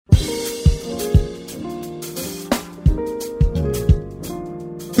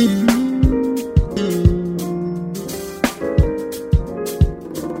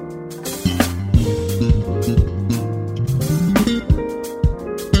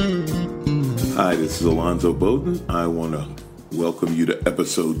Hi, this is Alonzo Bowden. I want to welcome you to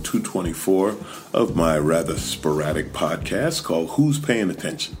episode 224 of my rather sporadic podcast called Who's Paying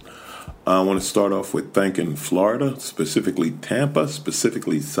Attention? I want to start off with thanking Florida, specifically Tampa,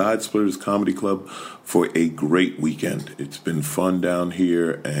 specifically Side Splitters Comedy Club, for a great weekend. It's been fun down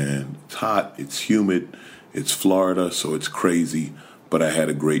here, and it's hot, it's humid, it's Florida, so it's crazy, but I had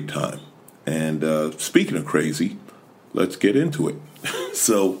a great time. And speaking of crazy, let's get into it.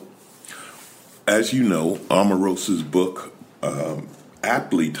 So, as you know, Omarosa's book,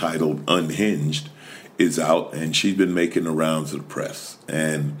 aptly titled Unhinged, is out, and she's been making the rounds of the press.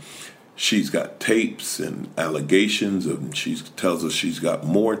 And she's got tapes and allegations, and she tells us she's got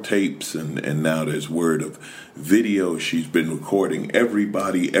more tapes, and now there's word of video. She's been recording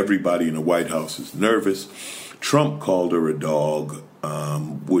everybody in the White House is nervous. Trump called her a dog,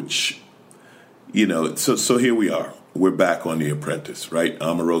 which, you know, so here we are. We're back on The Apprentice, right?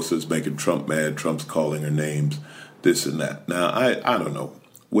 Omarosa's making Trump mad. Trump's calling her names, this and that. Now, I don't know.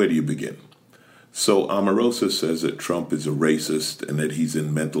 Where do you begin? So Omarosa says that Trump is a racist and that he's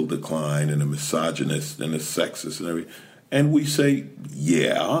in mental decline and a misogynist and a sexist and everything. And we say,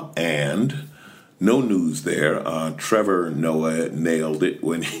 yeah, and no news there. Trevor Noah nailed it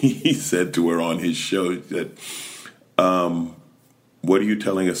when he said to her on his show that, what are you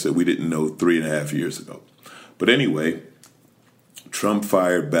telling us that we didn't know 3.5 years ago? But anyway, Trump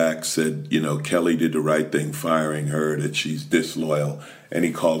fired back, said, you know, Kelly did the right thing firing her, that she's disloyal, and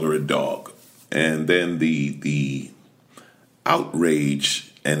he called her a dog. And then the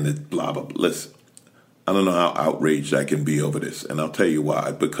outrage and the blah, blah, blah. Listen, I don't know how outraged I can be over this, and I'll tell you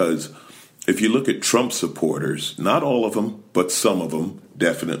why. Because if you look at Trump supporters, not all of them, but some of them,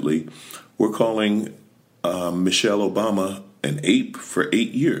 definitely, were calling Michelle Obama an ape for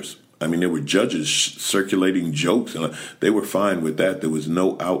 8 years. I mean, there were judges circulating jokes, and they were fine with that. There was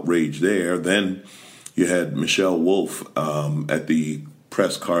no outrage there. Then you had Michelle Wolf at the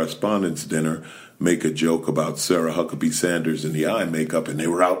press correspondence dinner make a joke about Sarah Huckabee Sanders and the eye makeup, and they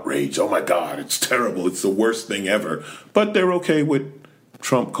were outraged. Oh, my God, it's terrible. It's the worst thing ever. But they're okay with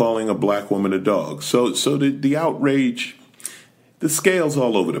Trump calling a black woman a dog. So the outrage, the scale's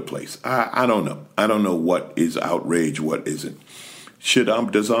all over the place. I don't know. I don't know what is outrage, what isn't.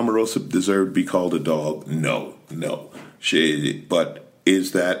 Does Omarosa deserve to be called a dog? No. But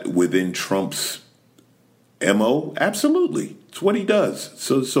is that within Trump's MO? Absolutely. It's what he does.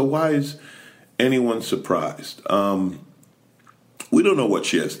 So why is anyone surprised? We don't know what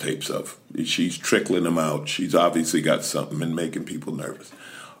she has tapes of. She's trickling them out. She's obviously got something and making people nervous.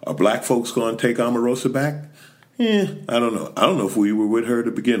 Are black folks going to take Omarosa back? I don't know. I don't know if we were with her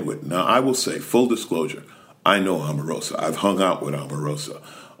to begin with. Now, I will say, full disclosure, I know Omarosa. I've hung out with Omarosa.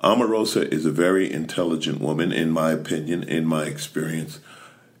 Omarosa is a very intelligent woman, in my opinion, in my experience.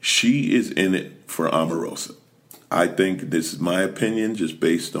 She is in it for Omarosa. I think this is my opinion, just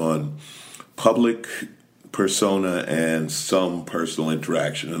based on public persona and some personal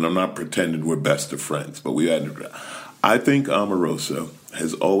interaction. And I'm not pretending we're best of friends, but I think Omarosa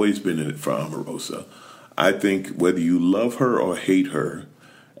has always been in it for Omarosa. I think whether you love her or hate her,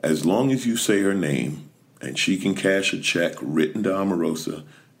 as long as you say her name, and she can cash a check written to Omarosa,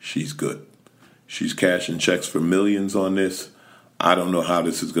 she's good. She's cashing checks for millions on this. I don't know how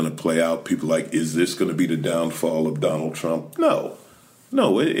this is going to play out. People are like, is this going to be the downfall of Donald Trump? No,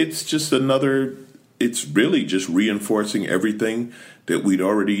 it's just it's really just reinforcing everything that we'd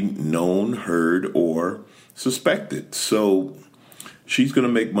already known, heard, or suspected. So she's going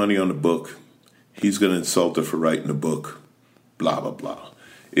to make money on the book. He's going to insult her for writing the book, blah, blah, blah.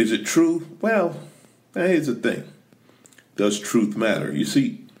 Is it true? Well, here's the thing. Does truth matter? You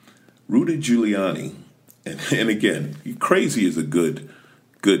see, Rudy Giuliani, and again, crazy is a good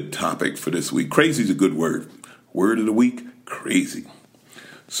topic for this week. Crazy is a good word. Word of the week, crazy.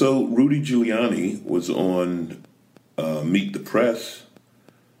 So Rudy Giuliani was on Meet the Press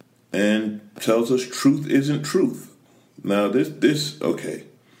and tells us truth isn't truth. Now, okay.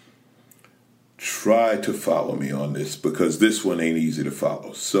 Try to follow me on this, because this one ain't easy to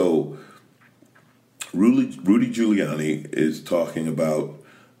follow. So Rudy Giuliani is talking about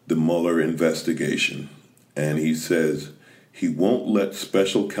the Mueller investigation, and he says he won't let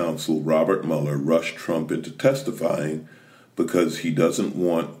special counsel Robert Mueller rush Trump into testifying because he doesn't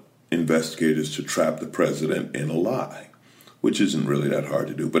want investigators to trap the president in a lie, which isn't really that hard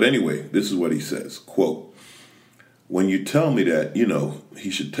to do. But anyway, this is what he says, quote, "When you tell me that, he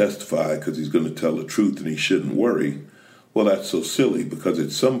should testify because he's going to tell the truth and he shouldn't worry, well, that's so silly because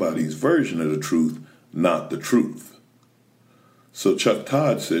it's somebody's version of the truth, not the truth." So Chuck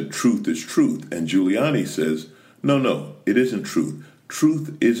Todd said, truth is truth. And Giuliani says, no, it isn't truth.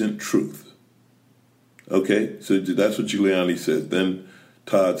 Truth isn't truth. Okay, so that's what Giuliani says. Then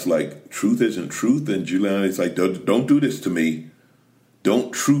Todd's like, truth isn't truth. And Giuliani's like, don't do this to me.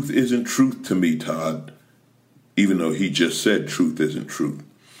 Truth isn't truth to me, Todd. Even though he just said truth isn't truth.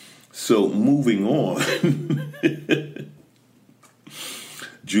 So moving on,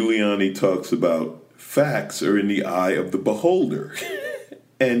 Giuliani talks about facts are in the eye of the beholder.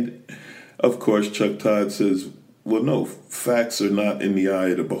 And, of course, Chuck Todd says, well, no, facts are not in the eye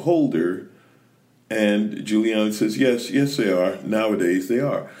of the beholder. And Giuliani says, yes, they are. Nowadays, they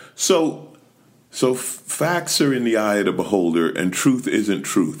are. So facts are in the eye of the beholder, and truth isn't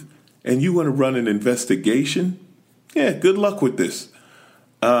truth. And you want to run an investigation? Yeah, good luck with this.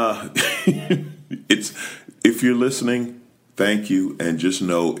 If you're listening, thank you, and just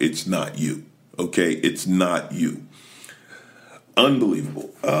know it's not you. Okay, it's not you. Unbelievable.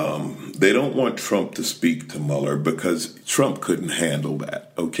 They don't want Trump to speak to Mueller because Trump couldn't handle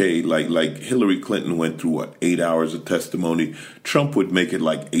that. Okay, like Hillary Clinton went through 8 hours of testimony. Trump would make it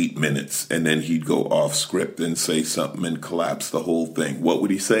like 8 minutes, and then he'd go off script and say something and collapse the whole thing. What would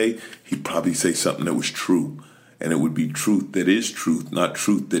he say? He'd probably say something that was true, and it would be truth that is truth, not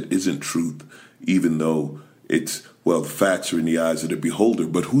truth that isn't truth. Even though the facts are in the eyes of the beholder,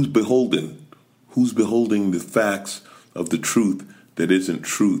 but who's beholden? Who's beholding the facts of the truth that isn't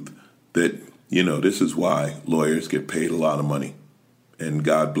truth? That, this is why lawyers get paid a lot of money. And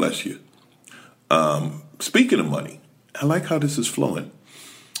God bless you. Speaking of money, I like how this is flowing.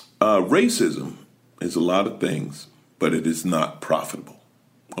 Racism is a lot of things, but it is not profitable.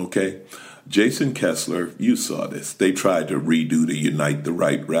 Okay? Jason Kessler, you saw this. They tried to redo the Unite the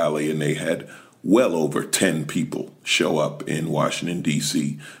Right rally, and they had well over 10 people show up in Washington,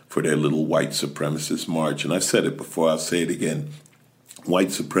 D.C. for their little white supremacist march. And I said it before, I'll say it again. White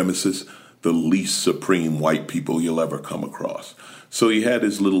supremacists, the least supreme white people you'll ever come across. So he had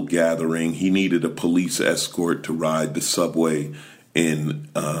his little gathering. He needed a police escort to ride the subway in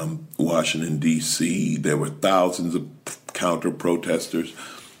Washington, D.C. There were thousands of counter-protesters.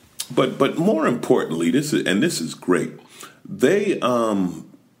 But more importantly, this is great. They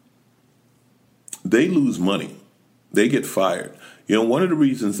lose money. They get fired. One of the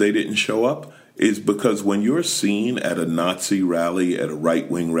reasons they didn't show up is because when you're seen at a Nazi rally, at a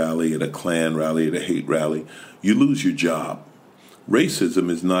right-wing rally, at a Klan rally, at a hate rally, you lose your job. Racism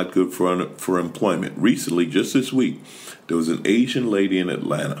is not good for employment. Recently, just this week, there was an Asian lady in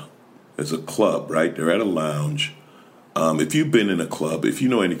Atlanta. There's a club, right? They're at a lounge. If you've been in a club, if you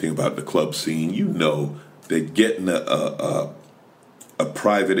know anything about the club scene, you know that getting a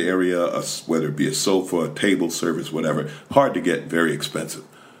private area, whether it be a sofa, a table service, whatever, hard to get, very expensive.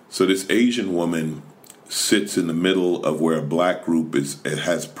 So this Asian woman sits in the middle of where a black group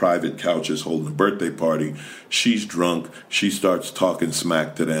has private couches holding a birthday party. She's drunk. She starts talking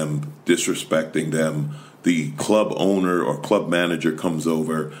smack to them, disrespecting them. The club owner or club manager comes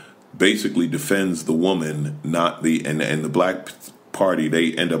over, basically defends the woman, and the black party,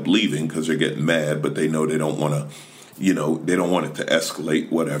 they end up leaving because they're getting mad, but they know they don't want to, they don't want it to escalate,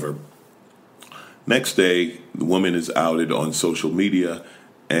 whatever. Next day, the woman is outed on social media,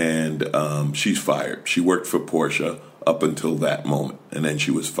 and she's fired. She worked for Porsche up until that moment, and then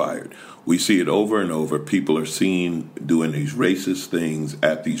she was fired. We see it over and over. People are seen doing these racist things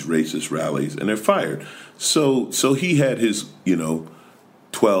at these racist rallies, and they're fired. So he had his,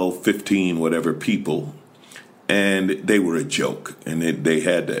 12, 15, whatever people, and they were a joke. And they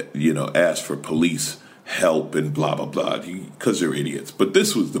had to, ask for police help and blah, blah, blah, because they're idiots. But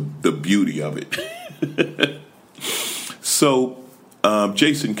this was the beauty of it. So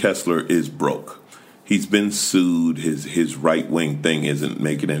Jason Kessler is broke. He's been sued. His right-wing thing isn't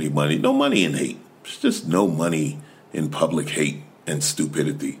making any money. No money in hate. It's just no money in public hate and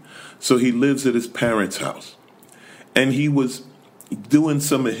stupidity. So he lives at his parents' house. And he was doing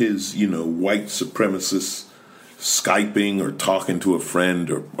some of his, white supremacist Skyping or talking to a friend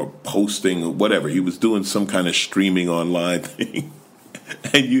or posting or whatever. He was doing some kind of streaming online thing.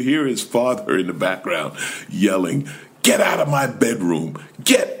 And you hear his father in the background yelling, "Get out of my bedroom!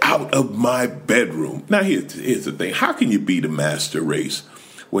 Get out of my bedroom!" Now, here's the thing. How can you be the master race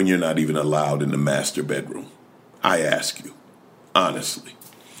when you're not even allowed in the master bedroom? I ask you, honestly.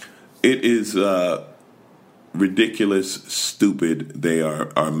 It is ridiculous, stupid. They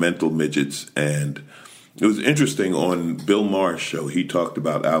are mental midgets. And it was interesting on Bill Maher's show. He talked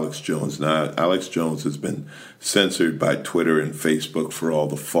about Alex Jones. Now, Alex Jones has been censored by Twitter and Facebook for all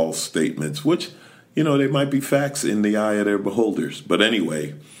the false statements, which, they might be facts in the eye of their beholders. But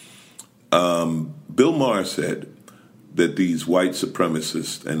anyway, Bill Maher said that these white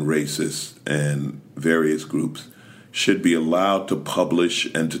supremacists and racists and various groups, should be allowed to publish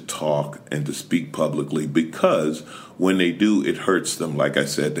and to talk and to speak publicly, because when they do, it hurts them. Like I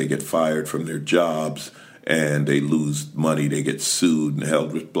said, they get fired from their jobs and they lose money, they get sued and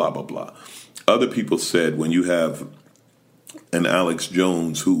held with blah, blah, blah. Other people said when you have an Alex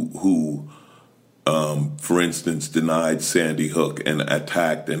Jones who for instance, denied Sandy Hook and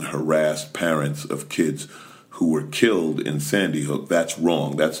attacked and harassed parents of kids who were killed in Sandy Hook, that's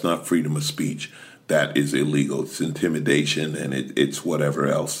wrong. That's not freedom of speech. That is illegal. It's intimidation and it's whatever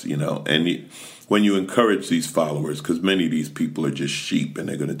else, And when you encourage these followers, because many of these people are just sheep and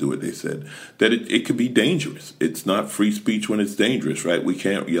they're going to do what they said, that it could be dangerous. It's not free speech when it's dangerous, right? We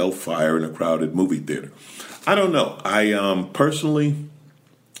can't yell fire in a crowded movie theater. I don't know. I personally,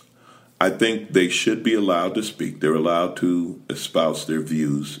 I think they should be allowed to speak. They're allowed to espouse their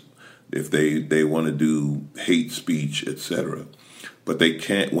views if they want to do hate speech, etc. But they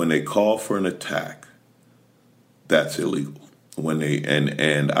can't, when they call for an attack, that's illegal. When they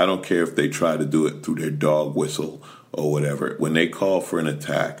and I don't care if they try to do it through their dog whistle or whatever. When they call for an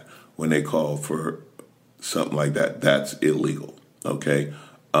attack, when they call for something like that, that's illegal. Okay?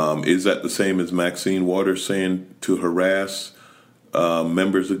 Is that the same as Maxine Waters saying to harass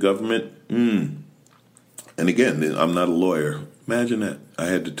members of government? And again, I'm not a lawyer. Imagine that. I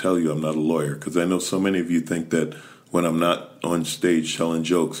had to tell you I'm not a lawyer, because I know so many of you think that when I'm not on stage telling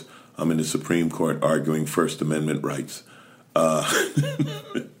jokes, I'm in the Supreme Court arguing First Amendment rights.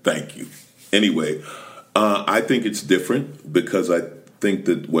 Thank you. Anyway, I think it's different, because I think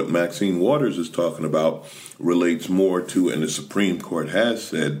that what Maxine Waters is talking about relates more to, and the Supreme Court has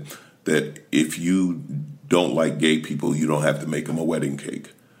said, that if you don't like gay people, you don't have to make them a wedding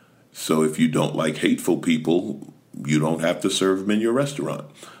cake. So if you don't like hateful people, you don't have to serve them in your restaurant.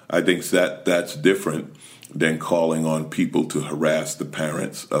 I think that's different than calling on people to harass the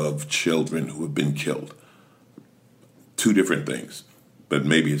parents of children who have been killed. Two different things, but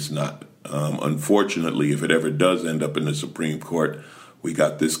maybe it's not. Unfortunately, if it ever does end up in the Supreme Court, we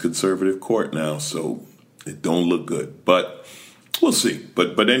got this conservative court now, so it don't look good. But we'll see.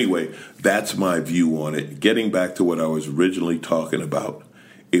 But anyway, that's my view on it. Getting back to what I was originally talking about,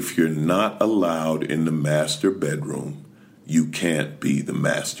 if you're not allowed in the master bedroom, you can't be the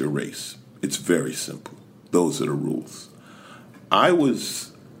master race. It's very simple. Those are the rules. I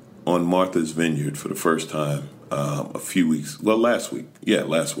was on Martha's Vineyard for the first time last week. Yeah,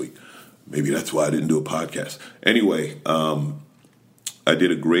 last week. Maybe that's why I didn't do a podcast. Anyway, I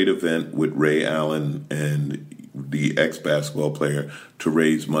did a great event with Ray Allen and the ex-basketball player to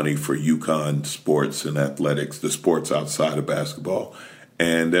raise money for UConn sports and athletics, the sports outside of basketball.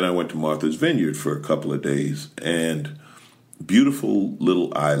 And then I went to Martha's Vineyard for a couple of days, and beautiful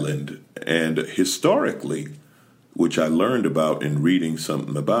little island. And historically, which I learned about in reading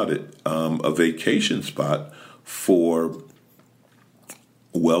something about it, a vacation spot for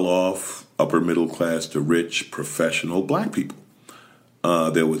well-off, upper-middle-class to rich, professional black people.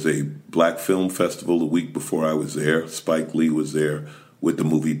 There was a black film festival the week before I was there. Spike Lee was there with the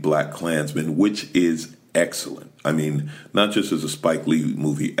movie Black Klansman, which is excellent. I mean, not just as a Spike Lee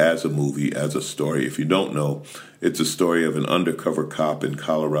movie, as a story. If you don't know, it's a story of an undercover cop in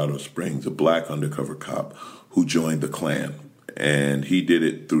Colorado Springs, a black undercover cop who joined the Klan. And he did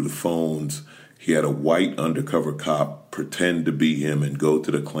it through the phones. He had a white undercover cop pretend to be him and go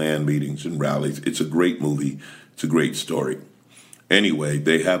to the Klan meetings and rallies. It's a great movie. It's a great story. Anyway,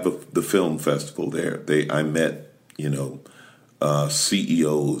 they have the film festival there. I met,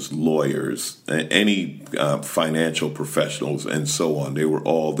 CEOs, lawyers, any financial professionals, and so on. They were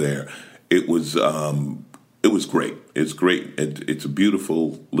all there. It was great. It's great. It's a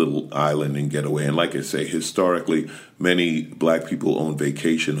beautiful little island and getaway. And like I say, historically, many black people own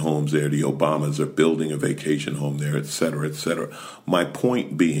vacation homes there. The Obamas are building a vacation home there, et cetera, et cetera. My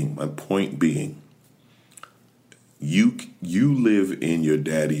point being, you live in your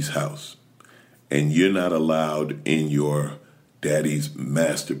daddy's house, and you're not allowed in your daddy's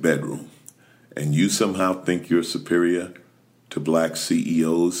master bedroom, and you somehow think you're superior to black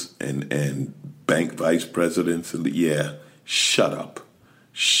CEOs and bank vice presidents, shut up.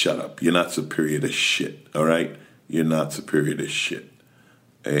 You're not superior to shit, all right? You're not superior to shit.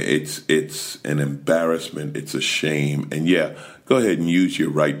 It's an embarrassment. It's a shame. And go ahead and use your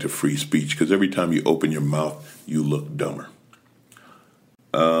right to free speech, because every time you open your mouth, you look dumber.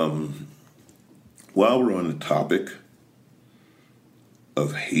 While we're on the topic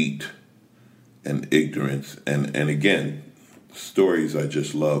of hate and ignorance, and again, stories I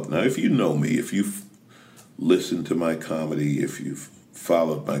just love. Now, if you know me, if you've listened to my comedy, if you've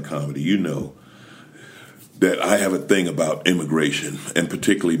followed my comedy, you know that I have a thing about immigration, and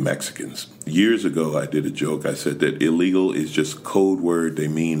particularly Mexicans. Years ago, I did a joke. I said that illegal is just code word. They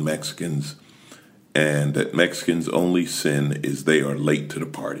mean Mexicans, and that Mexicans' only sin is they are late to the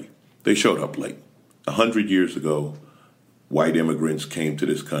party. They showed up late. 100 years ago, white immigrants came to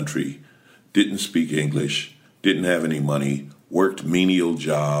this country, didn't speak English, didn't have any money, worked menial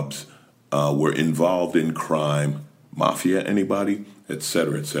jobs, were involved in crime, mafia, anybody,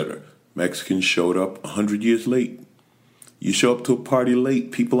 etc., etc. Mexicans showed up 100 years late. You show up to a party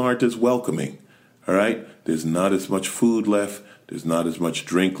late, people aren't as welcoming, all right? There's not as much food left. There's not as much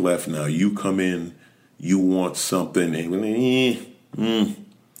drink left. Now you come in, you want something, and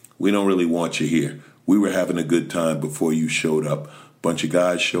we don't really want you here. We were having a good time before you showed up. Bunch of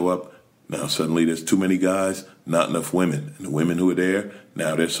guys show up. Now suddenly there's too many guys, not enough women. And the women who are there,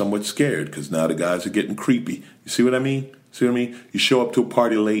 now they're somewhat scared because now the guys are getting creepy. You see what I mean? You show up to a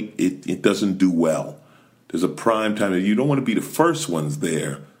party late, it doesn't do well. There's a prime time. You don't want to be the first ones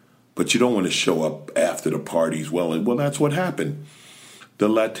there, but you don't want to show up after the party's well. And well, that's what happened. The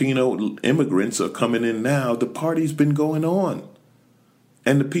Latino immigrants are coming in now. The party's been going on.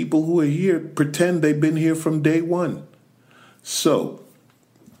 And the people who are here pretend they've been here from day one. So,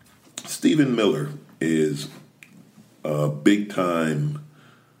 Stephen Miller is a big-time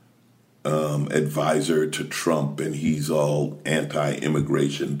advisor to Trump, and he's all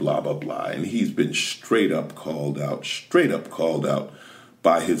anti-immigration, blah, blah, blah. And he's been straight up called out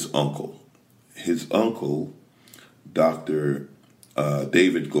by his uncle. His uncle, Dr.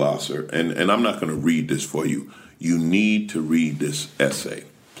 David Glosser, and I'm not going to read this for you. You need to read this essay.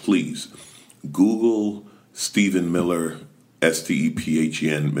 Please, Google Stephen Miller,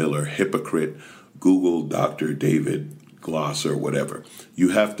 Stephen Miller, hypocrite. Google Dr. David Glosser, whatever. You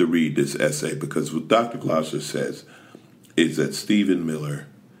have to read this essay because what Dr. Glosser says is that Stephen Miller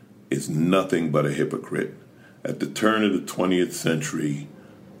is nothing but a hypocrite. At the turn of the 20th century,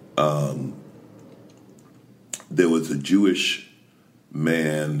 there was a Jewish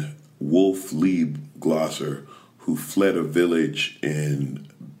man, Wolf Lieb Glosser, who fled a village in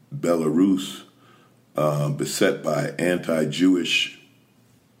Belarus, beset by anti-Jewish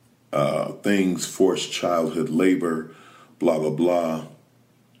things, forced childhood labor, blah, blah, blah.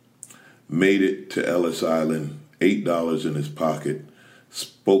 Made it to Ellis Island, $8 in his pocket,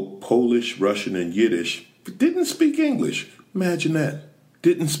 spoke Polish, Russian, and Yiddish, but didn't speak English. Imagine that.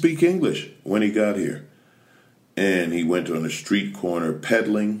 Didn't speak English when he got here. And he went on a street corner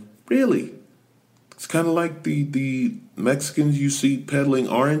peddling. Really? It's kind of like the Mexicans you see peddling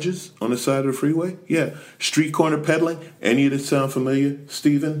oranges on the side of the freeway. Yeah, street corner peddling. Any of this sound familiar,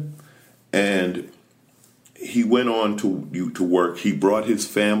 Stephen? And he went on to work. He brought his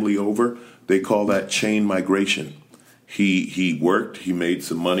family over. They call that chain migration. He worked, he made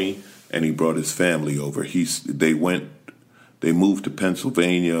some money, and he brought his family over. They moved to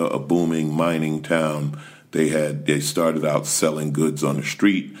Pennsylvania, a booming mining town. They started out selling goods on the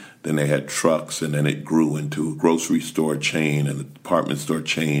street, then they had trucks, and then it grew into a grocery store chain and a department store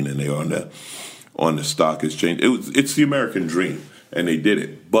chain, and they were on the stock exchange. It's the American dream, and they did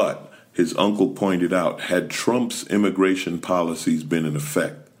it. But his uncle pointed out, had Trump's immigration policies been in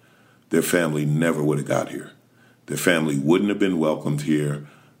effect, their family never would have got here. Their family wouldn't have been welcomed here.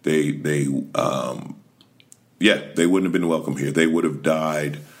 They wouldn't have been welcome here. They would have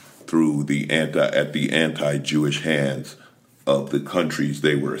died through the anti-Jewish hands of the countries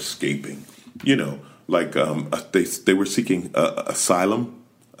they were escaping. You know, like they were seeking asylum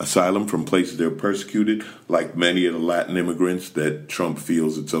from places they were persecuted, like many of the Latin immigrants that Trump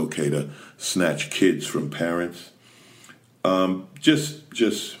feels it's okay to snatch kids from parents.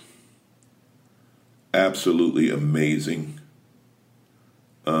 Just absolutely amazing.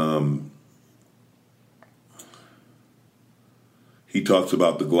 He talks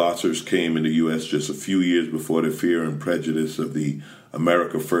about the Glossers came in the U.S. just a few years before the fear and prejudice of the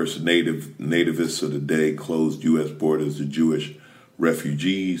America First nativists of the day closed U.S. borders to Jewish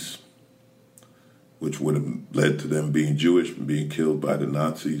refugees, which would have led to them being Jewish and being killed by the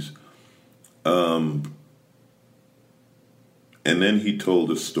Nazis. And then he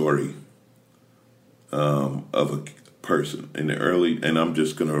told a story of a person in the early, and I'm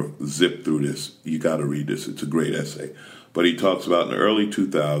just going to zip through this. You got to read this. It's a great essay. But he talks about in the early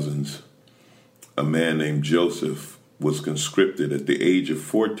 2000s, a man named Joseph was conscripted at the age of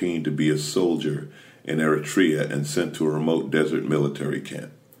 14 to be a soldier in Eritrea and sent to a remote desert military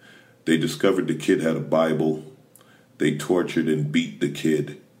camp. They discovered the kid had a Bible. They tortured and beat the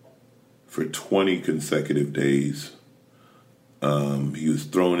kid for 20 consecutive days. He was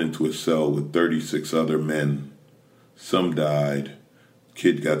thrown into a cell with 36 other men. Some died.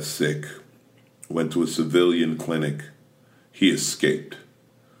 Kid got sick. went to a civilian clinic. He escaped.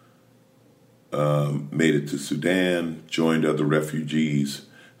 Made it to Sudan, joined other refugees.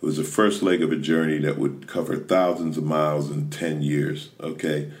 It was the first leg of a journey that would cover thousands of miles in 10 years,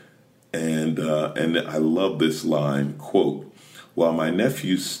 okay? And I love this line, quote, while my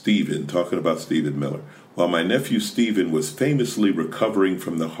nephew Stephen, talking about Stephen Miller, while my nephew Stephen was famously recovering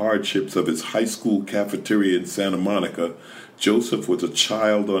from the hardships of his high school cafeteria in Santa Monica, Joseph was a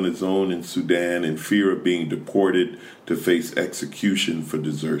child on his own in Sudan in fear of being deported to face execution for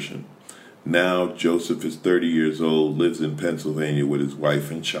desertion. Now, Joseph is 30 years old, lives in Pennsylvania with his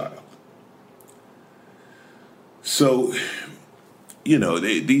wife and child. So, you know,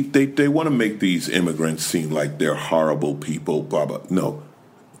 they want to make these immigrants seem like they're horrible people, blah, blah. No,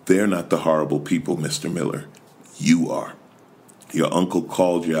 they're not the horrible people, Mr. Miller. You are. Your uncle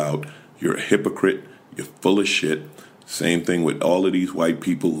called you out. You're a hypocrite. You're full of shit. Same thing with all of these white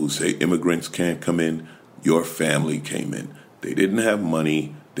people who say immigrants can't come in. Your family came in. They didn't have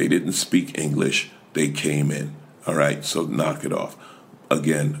money. They didn't speak English. They came in. All right, so knock it off.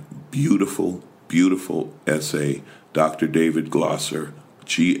 Again, beautiful, beautiful essay. Dr. David Glosser,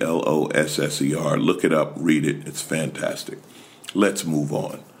 Glosser. Look it up, read it. It's fantastic. Let's move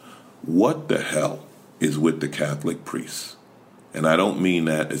on. What the hell is with the Catholic priests? And I don't mean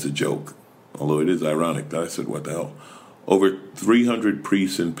that as a joke, although it is ironic that I said what the hell. Over 300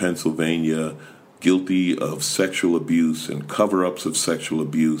 priests in Pennsylvania guilty of sexual abuse and cover-ups of sexual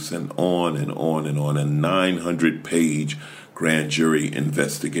abuse and on and on and on. A 900-page grand jury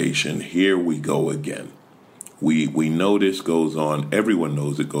investigation. Here we go again. We know this goes on. Everyone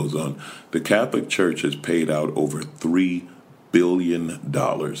knows it goes on. The Catholic Church has paid out over $3 billion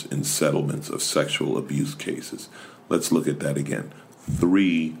in settlements of sexual abuse cases. Let's look at that again.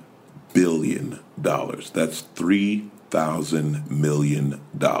 $3 billion. That's $3,000 million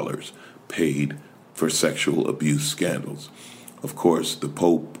paid for sexual abuse scandals. Of course, the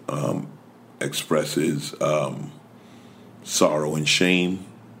Pope expresses sorrow and shame,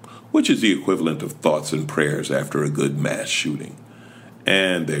 which is the equivalent of thoughts and prayers after a good mass shooting.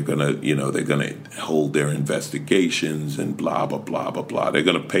 And they're gonna hold their investigations and blah, blah, blah, blah, blah. They're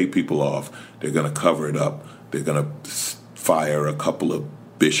gonna pay people off. They're gonna cover it up. They're gonna fire a couple of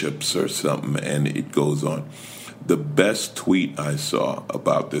bishops or something, and it goes on. The best tweet I saw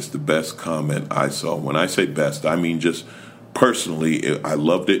about this, the best comment I saw, when I say best, I mean just personally, I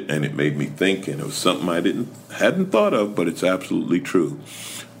loved it and it made me think, and it was something I hadn't thought of, but it's absolutely true.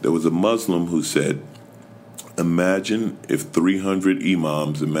 There was a Muslim who said, imagine if 300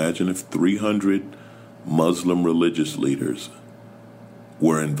 Muslim religious leaders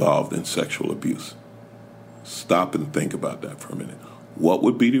were involved in sexual abuse. Stop and think about that for a minute. What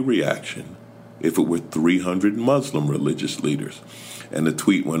would be the reaction if it were 300 Muslim religious leaders? And the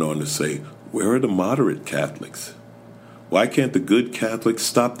tweet went on to say, where are the moderate Catholics? Why can't the good Catholics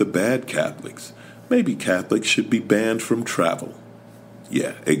stop the bad Catholics? Maybe Catholics should be banned from travel.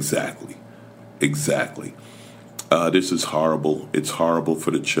 Yeah, exactly. This is horrible. It's horrible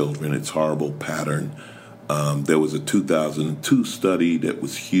for the children. It's horrible pattern. There was a 2002 study that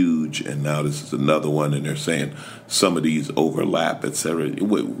was huge, and now this is another one, and they're saying some of these overlap, etc.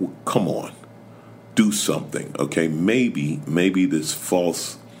 Come on. Do something, okay? Maybe this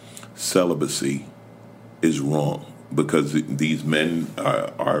false celibacy is wrong because these men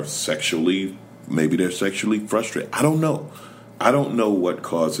are sexually, maybe they're sexually frustrated. I don't know. I don't know what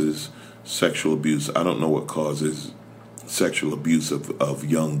causes sexual abuse. I don't know what causes sexual abuse of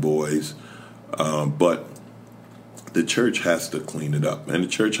young boys. But the church has to clean it up. And the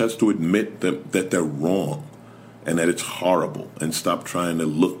church has to admit that they're wrong and that it's horrible and stop trying to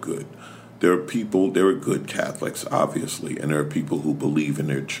look good. There are good Catholics, obviously, and there are people who believe in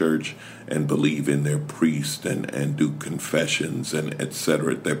their church and believe in their priest and do confessions and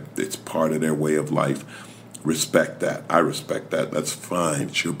etc. It's part of their way of life. Respect that. I respect that. That's fine.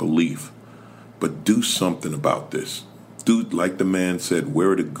 It's your belief. But do something about this. Do, like the man said,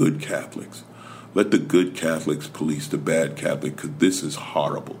 where are the good Catholics? Let the good Catholics police the bad Catholic, because this is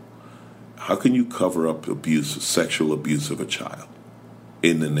horrible. How can you cover up sexual abuse of a child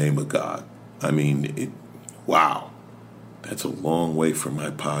in the name of God? I mean, wow. That's a long way from my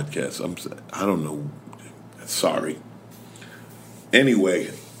podcast. I don't know. Sorry.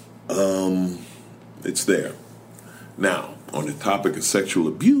 Anyway, it's there. Now, on the topic of sexual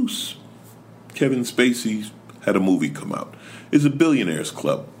abuse, Kevin Spacey had a movie come out. It's a Billionaires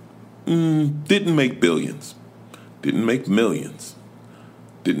Club. Didn't make billions. Didn't make millions.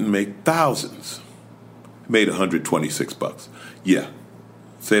 Didn't make thousands. Made $126. Yeah.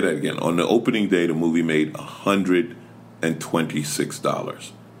 Say that again. On the opening day, the movie made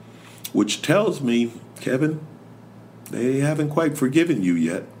 $126. which tells me, Kevin, they haven't quite forgiven you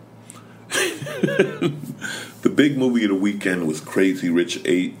yet. The big movie of the weekend was Crazy Rich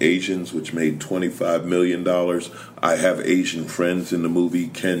Asians, which made $25 million. I have Asian friends in the movie,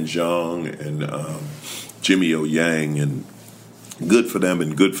 Ken Jeong and Jimmy O Yang, and good for them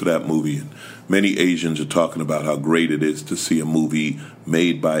and good for that movie. And many Asians are talking about how great it is to see a movie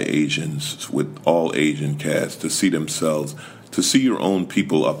made by Asians with all Asian cast, to see themselves, to see your own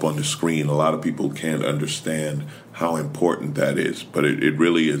people up on the screen. A lot of people can't understand how important that is, but it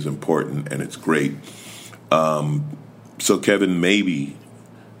really is important, and it's great. So Kevin, maybe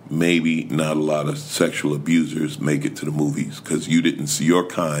not a lot of sexual abusers make it to the movies because you didn't see, your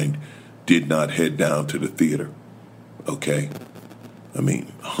kind did not head down to the theater. Okay? I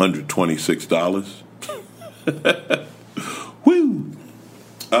mean, $126? Woo!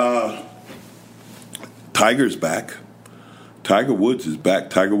 Tiger's back. Tiger Woods is back.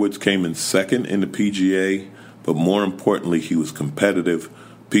 Tiger Woods came in second in the PGA, but more importantly, he was competitive.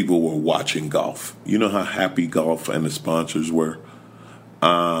 People were watching golf. You know how happy golf and the sponsors were?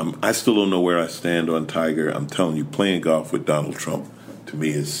 I still don't know where I stand on Tiger. I'm telling you, playing golf with Donald Trump, to me,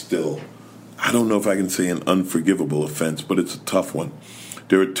 is still, I don't know if I can say an unforgivable offense, but it's a tough one.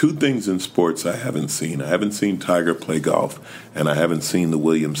 There are two things in sports I haven't seen. I haven't seen Tiger play golf, and I haven't seen the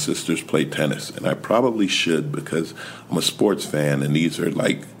Williams sisters play tennis. And I probably should because I'm a sports fan, and these are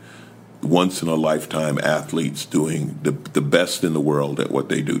like once-in-a-lifetime athletes doing the best in the world at what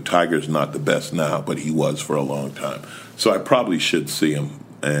they do. Tiger's not the best now, but he was for a long time. So I probably should see him.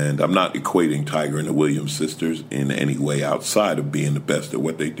 And I'm not equating Tiger and the Williams sisters in any way outside of being the best at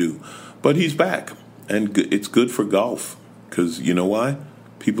what they do. But he's back, and it's good for golf because you know why?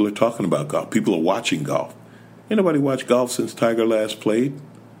 People are talking about golf. People are watching golf. Ain't nobody watched golf since Tiger last played.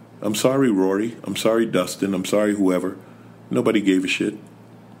 I'm sorry, Rory. I'm sorry, Dustin. I'm sorry, whoever. Nobody gave a shit.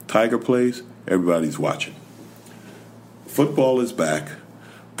 Tiger plays, everybody's watching. Football is back.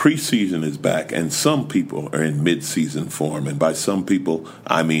 Preseason is back, and some people are in mid-season form. And by some people,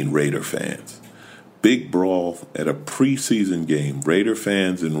 I mean Raider fans. Big brawl at a preseason game. Raider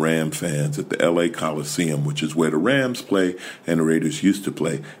fans and Ram fans at the L.A. Coliseum, which is where the Rams play and the Raiders used to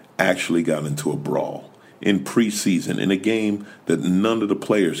play, actually got into a brawl in preseason in a game that none of the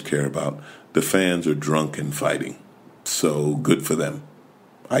players care about. The fans are drunk and fighting. So good for them,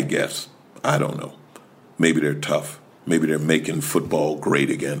 I guess. I don't know. Maybe they're tough. Maybe they're making football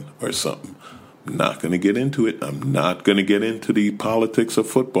great again or something. I'm not going to get into it. I'm not going to get into the politics of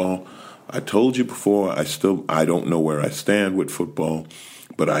football. I told you before, I don't know where I stand with football,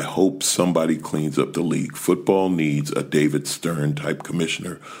 but I hope somebody cleans up the league. Football needs a David Stern type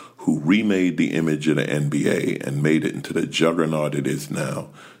commissioner who remade the image of the NBA and made it into the juggernaut it is now.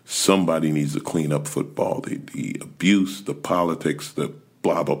 Somebody needs to clean up football. The abuse, the politics, the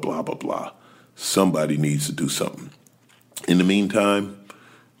blah, blah, blah, blah, blah. Somebody needs to do something. In the meantime,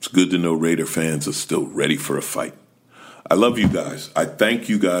 it's good to know Raider fans are still ready for a fight. I love you guys. I thank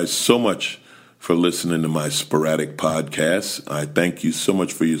you guys so much for listening to my sporadic podcasts. I thank you so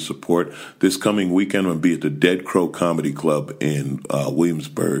much for your support. This coming weekend, I'm going to be at the Dead Crow Comedy Club in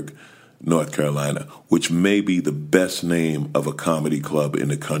Williamsburg, North Carolina, which may be the best name of a comedy club in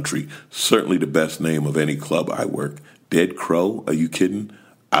the country. Certainly the best name of any club I work. Dead Crow? Are you kidding?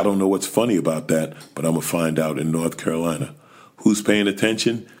 I don't know what's funny about that, but I'm going to find out in North Carolina. Who's paying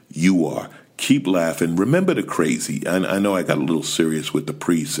attention? You are. Keep laughing. Remember the crazy. I know I got a little serious with the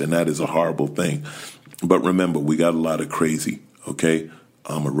priests, and that is a horrible thing. But remember, we got a lot of crazy, okay?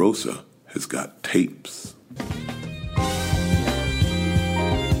 Omarosa has got tapes.